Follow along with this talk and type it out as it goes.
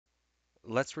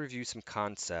Let's review some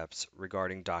concepts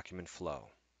regarding document flow.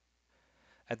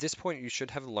 At this point, you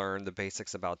should have learned the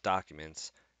basics about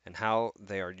documents and how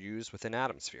they are used within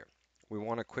Atomsphere. We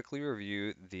want to quickly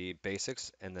review the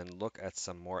basics and then look at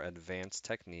some more advanced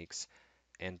techniques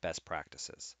and best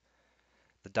practices.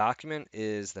 The document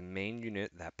is the main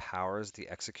unit that powers the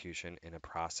execution in a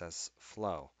process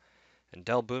flow. And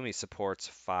Dell Boomi supports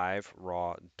 5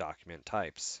 raw document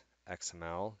types: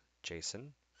 XML, JSON,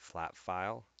 flat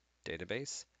file,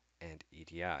 database, and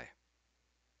EDI.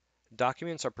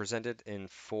 Documents are presented in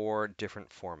 4 different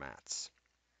formats.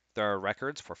 There are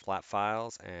records for flat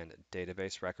files and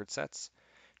database record sets,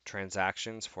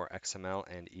 transactions for XML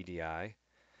and EDI.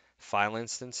 File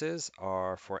instances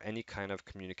are for any kind of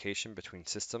communication between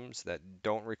systems that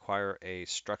don't require a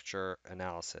structure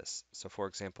analysis. So, for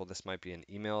example, this might be an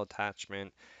email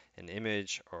attachment, an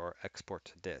image, or export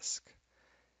to disk.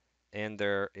 And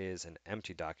there is an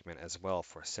empty document as well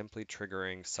for simply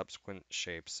triggering subsequent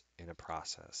shapes in a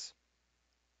process.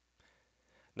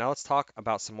 Now let's talk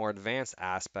about some more advanced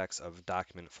aspects of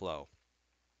document flow.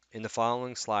 In the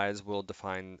following slides, we'll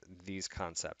define these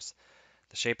concepts: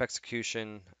 the shape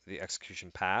execution, the execution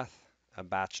path, a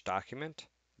batch document,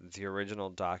 the original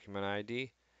document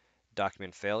ID,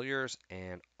 document failures,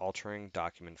 and altering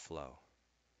document flow.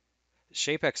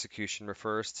 Shape execution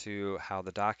refers to how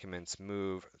the documents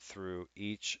move through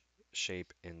each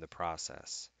shape in the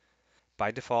process.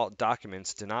 By default,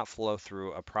 documents do not flow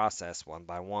through a process one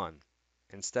by one.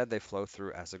 Instead, they flow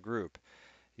through as a group.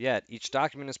 Yet, each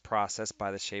document is processed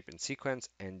by the shape in sequence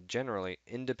and generally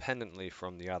independently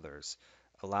from the others,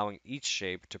 allowing each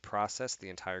shape to process the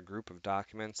entire group of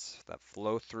documents that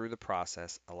flow through the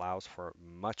process allows for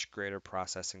much greater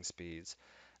processing speeds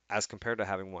as compared to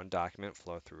having one document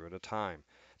flow through at a time.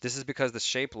 This is because the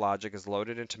shape logic is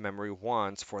loaded into memory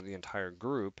once for the entire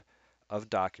group of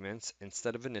documents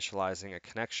instead of initializing a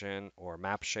connection or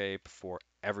map shape for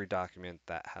every document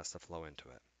that has to flow into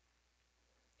it.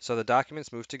 So the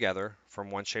documents move together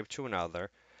from one shape to another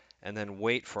and then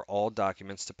wait for all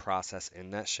documents to process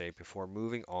in that shape before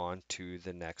moving on to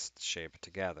the next shape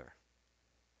together.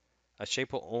 A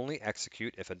shape will only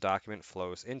execute if a document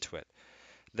flows into it.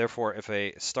 Therefore, if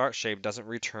a start shape doesn't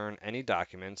return any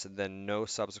documents, then no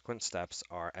subsequent steps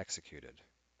are executed.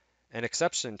 An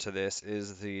exception to this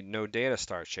is the no data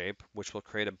start shape, which will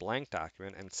create a blank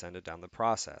document and send it down the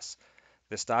process.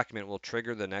 This document will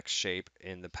trigger the next shape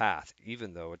in the path,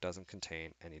 even though it doesn't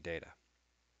contain any data.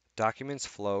 Documents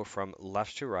flow from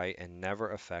left to right and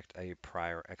never affect a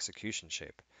prior execution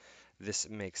shape. This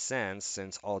makes sense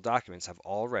since all documents have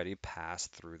already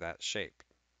passed through that shape.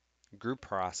 Group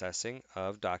processing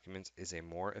of documents is a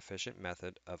more efficient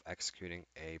method of executing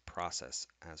a process,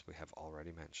 as we have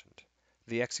already mentioned.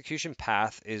 The execution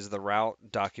path is the route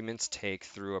documents take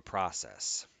through a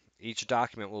process. Each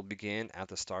document will begin at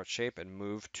the start shape and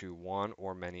move to one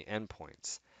or many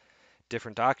endpoints.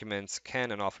 Different documents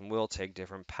can and often will take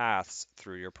different paths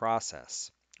through your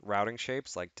process. Routing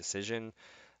shapes like decision,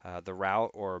 the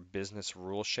route, or business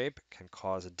rule shape can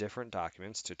cause different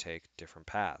documents to take different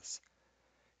paths.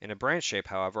 In a branch shape,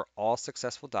 however, all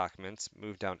successful documents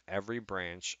move down every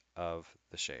branch of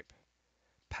the shape.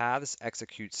 Paths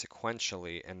execute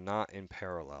sequentially and not in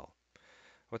parallel.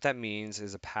 What that means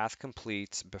is a path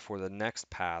completes before the next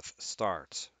path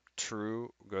starts.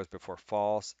 True goes before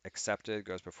false, accepted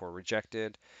goes before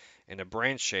rejected. In a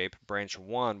branch shape, branch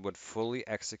 1 would fully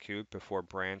execute before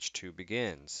branch 2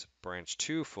 begins. Branch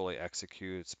 2 fully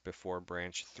executes before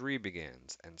branch 3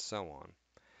 begins, and so on.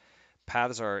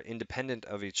 Paths are independent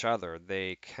of each other.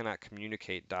 They cannot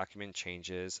communicate document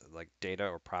changes like data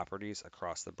or properties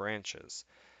across the branches.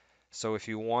 So if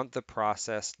you want the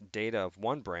processed data of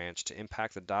one branch to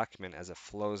impact the document as it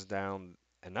flows down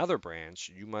another branch,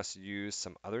 you must use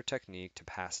some other technique to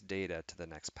pass data to the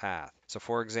next path. So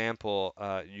for example,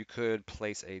 you could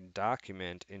place a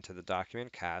document into the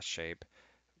document cache shape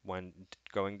when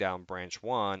going down branch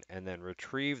 1 and then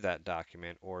retrieve that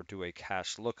document or do a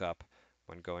cache lookup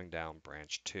when going down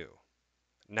branch 2.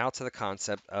 Now to the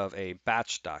concept of a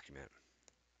batch document.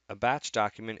 A batch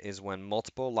document is when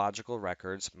multiple logical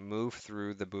records move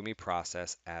through the Boomi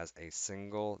process as a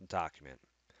single document.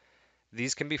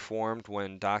 These can be formed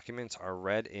when documents are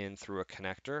read in through a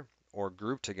connector or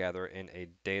grouped together in a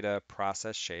data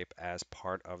process shape as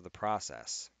part of the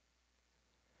process.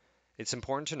 It's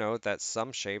important to note that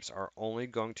some shapes are only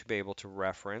going to be able to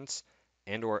reference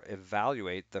and or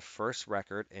evaluate the first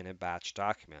record in a batch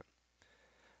document.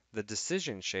 The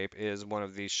decision shape is one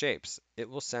of these shapes. It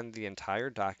will send the entire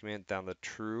document down the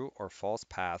true or false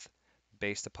path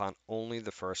based upon only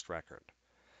the first record.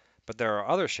 But there are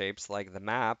other shapes like the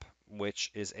map,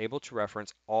 which is able to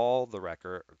reference all the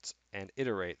records and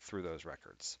iterate through those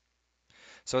records.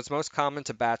 So it's most common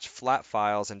to batch flat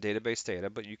files and database data,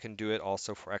 but you can do it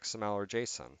also for XML or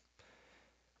JSON.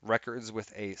 Records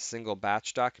with a single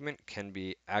batch document can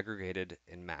be aggregated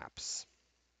in maps.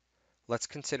 Let's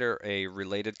consider a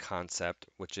related concept,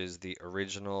 which is the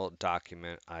original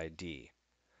document ID.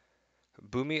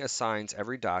 Boomi assigns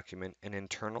every document an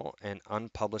internal and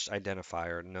unpublished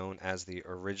identifier known as the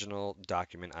original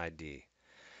document ID.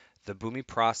 The Boomi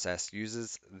process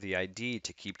uses the ID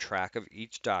to keep track of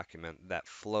each document that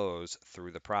flows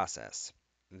through the process.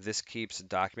 This keeps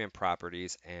document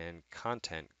properties and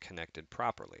content connected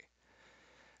properly.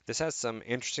 This has some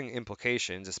interesting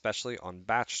implications, especially on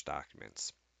batch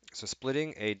documents. So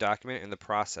splitting a document in the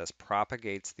process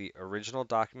propagates the original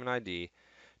document ID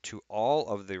to all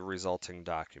of the resulting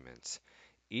documents.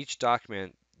 Each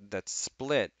document that's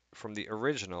split from the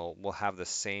original will have the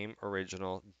same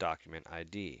original document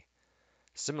ID.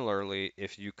 Similarly,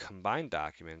 if you combine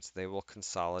documents, they will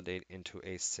consolidate into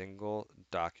a single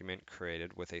document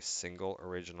created with a single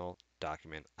original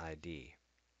document ID.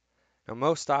 Now,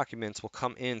 most documents will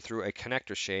come in through a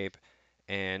connector shape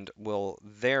and will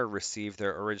there receive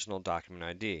their original document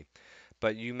ID.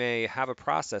 But you may have a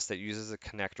process that uses a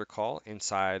connector call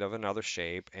inside of another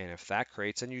shape, and if that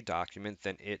creates a new document,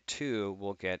 then it too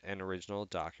will get an original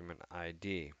document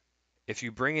ID. If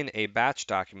you bring in a batch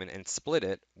document and split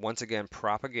it, once again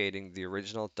propagating the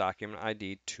original document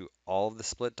ID to all of the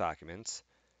split documents,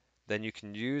 then you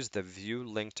can use the view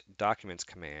linked documents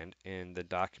command in the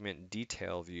document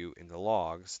detail view in the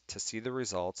logs to see the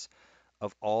results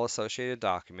of all associated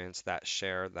documents that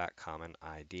share that common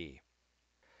ID.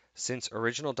 Since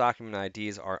original document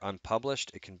IDs are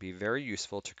unpublished, it can be very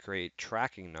useful to create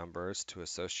tracking numbers to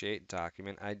associate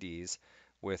document IDs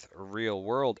with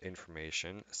real-world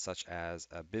information, such as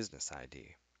a business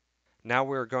ID. Now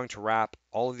we're going to wrap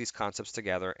all of these concepts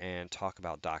together and talk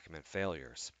about document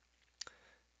failures.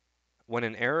 When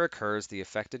an error occurs, the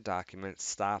affected document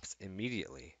stops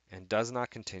immediately and does not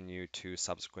continue to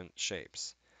subsequent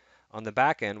shapes. On the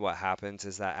back end, what happens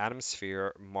is that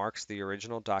Atomsphere marks the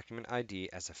original document ID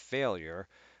as a failure,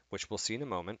 which we'll see in a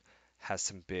moment, has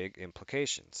some big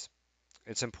implications.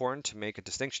 It's important to make a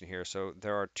distinction here. So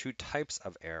there are two types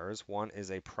of errors. One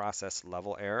is a process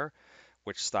level error,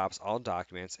 which stops all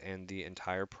documents and the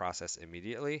entire process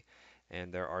immediately.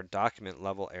 And there are document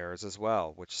level errors as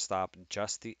well, which stop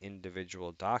just the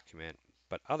individual document,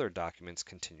 but other documents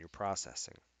continue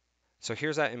processing. So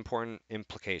here's that important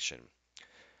implication.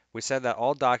 We said that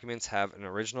all documents have an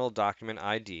original document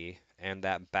ID and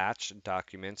that batch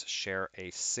documents share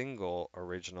a single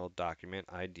original document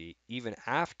ID even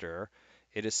after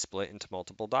it is split into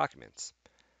multiple documents.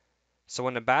 So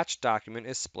when a batch document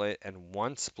is split and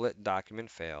one split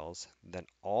document fails, then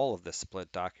all of the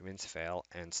split documents fail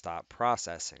and stop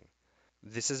processing.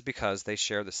 This is because they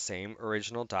share the same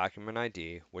original document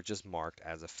ID, which is marked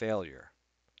as a failure.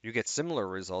 You get similar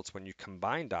results when you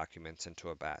combine documents into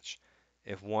a batch.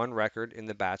 If one record in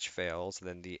the batch fails,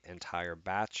 then the entire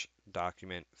batch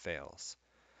document fails.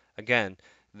 Again,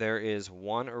 there is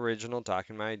one original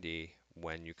document ID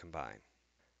when you combine.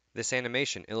 This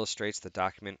animation illustrates the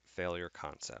document failure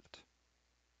concept.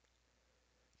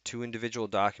 Two individual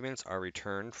documents are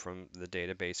returned from the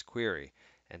database query,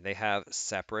 and they have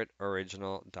separate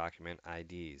original document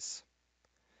IDs.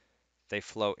 They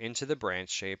flow into the branch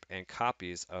shape and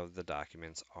copies of the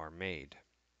documents are made.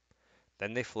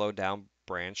 Then they flow down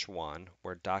branch 1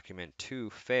 where document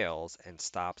 2 fails and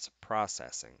stops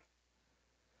processing.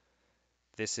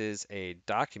 This is a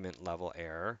document level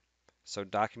error, so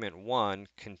document 1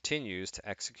 continues to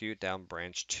execute down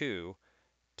branch 2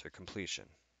 to completion.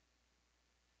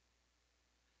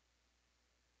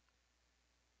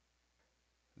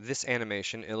 This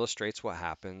animation illustrates what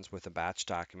happens with a batch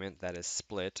document that is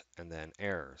split and then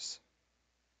errors.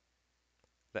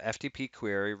 The FTP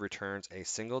query returns a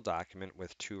single document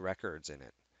with two records in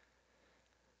it.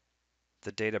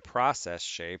 The data process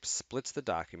shape splits the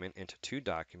document into two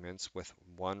documents with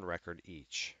one record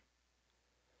each.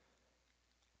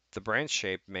 The branch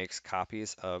shape makes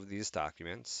copies of these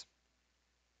documents.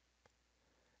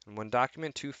 And when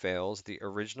document 2 fails, the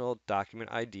original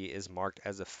document ID is marked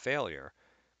as a failure,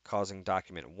 causing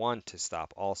document 1 to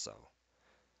stop also.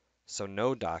 So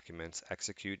no documents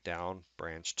execute down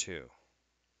branch 2.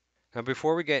 Now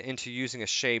before we get into using a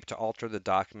shape to alter the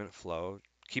document flow,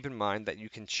 keep in mind that you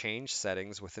can change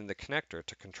settings within the connector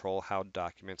to control how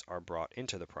documents are brought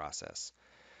into the process.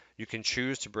 You can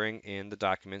choose to bring in the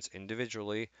documents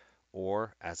individually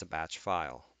or as a batch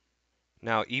file.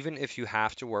 Now, even if you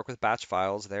have to work with batch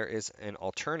files, there is an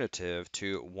alternative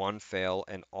to one fail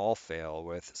and all fail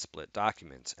with split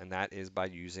documents, and that is by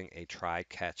using a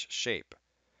try-catch shape.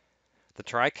 The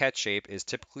try-catch shape is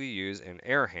typically used in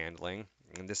error handling,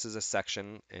 and this is a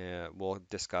section we'll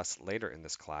discuss later in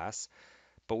this class,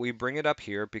 but we bring it up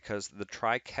here because the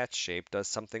try-catch shape does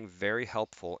something very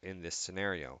helpful in this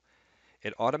scenario.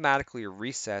 It automatically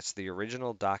resets the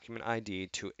original document ID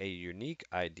to a unique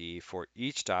ID for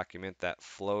each document that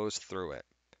flows through it.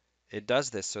 It does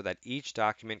this so that each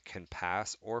document can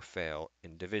pass or fail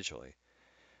individually.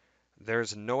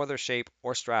 There's no other shape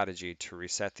or strategy to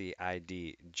reset the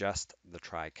ID, just the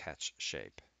try-catch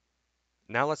shape.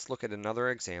 Now let's look at another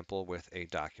example with a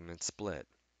document split.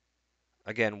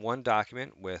 Again, one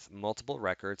document with multiple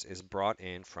records is brought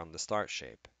in from the start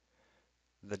shape.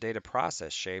 The data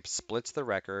process shape splits the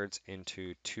records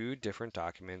into two different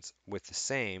documents with the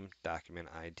same document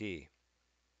ID.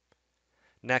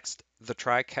 Next, the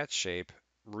try-catch shape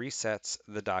resets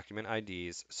the document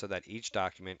IDs so that each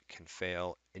document can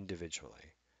fail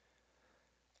individually.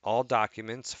 All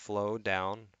documents flow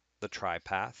down the try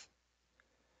path.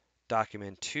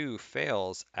 Document 2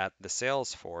 fails at the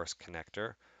Salesforce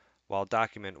connector, while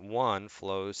document 1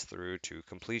 flows through to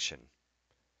completion.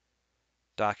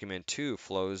 Document 2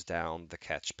 flows down the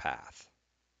catch path.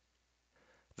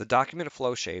 The document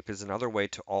flow shape is another way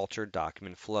to alter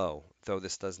document flow, though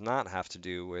this does not have to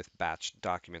do with batch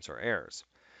documents or errors.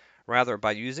 Rather,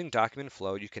 by using document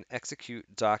flow, you can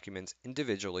execute documents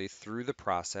individually through the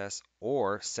process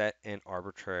or set an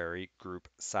arbitrary group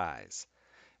size.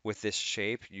 With this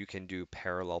shape, you can do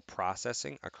parallel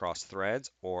processing across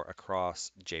threads or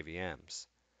across JVMs.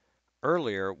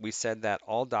 Earlier, we said that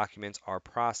all documents are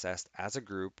processed as a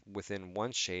group within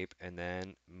one shape and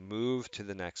then move to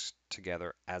the next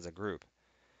together as a group.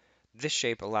 This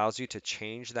shape allows you to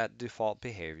change that default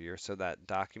behavior so that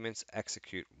documents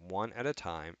execute one at a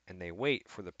time and they wait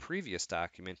for the previous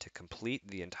document to complete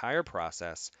the entire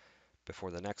process before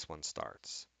the next one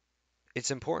starts. It's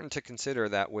important to consider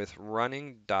that with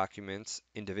running documents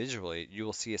individually, you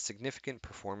will see a significant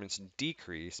performance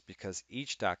decrease because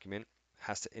each document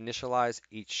has to initialize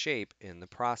each shape in the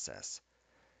process.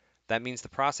 That means the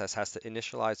process has to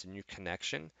initialize a new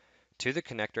connection to the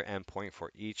connector endpoint for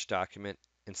each document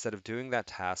instead of doing that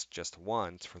task just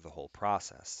once for the whole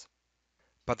process.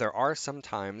 But there are some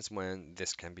times when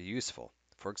this can be useful.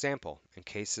 For example, in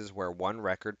cases where one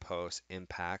record post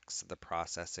impacts the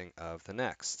processing of the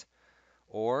next,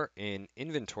 or in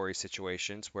inventory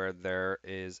situations where there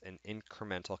is an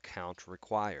incremental count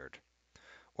required,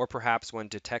 or perhaps when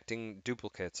detecting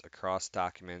duplicates across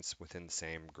documents within the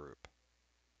same group.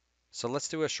 So let's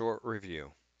do a short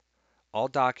review. All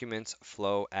documents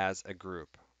flow as a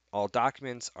group. All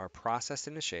documents are processed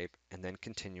in a shape and then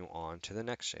continue on to the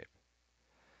next shape.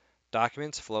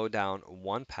 Documents flow down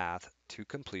one path to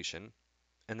completion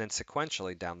and then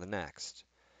sequentially down the next.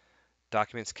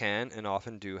 Documents can and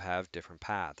often do have different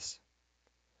paths.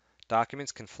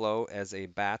 Documents can flow as a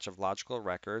batch of logical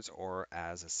records or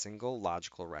as a single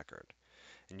logical record,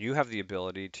 and you have the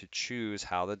ability to choose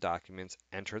how the documents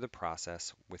enter the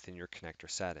process within your connector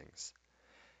settings.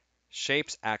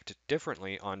 Shapes act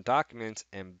differently on documents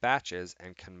and batches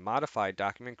and can modify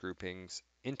document groupings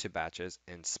into batches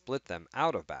and split them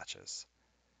out of batches.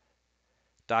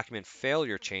 Document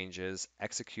failure changes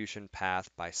execution path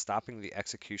by stopping the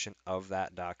execution of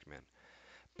that document.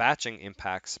 Batching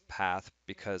impacts path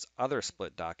because other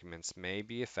split documents may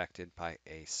be affected by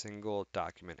a single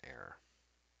document error.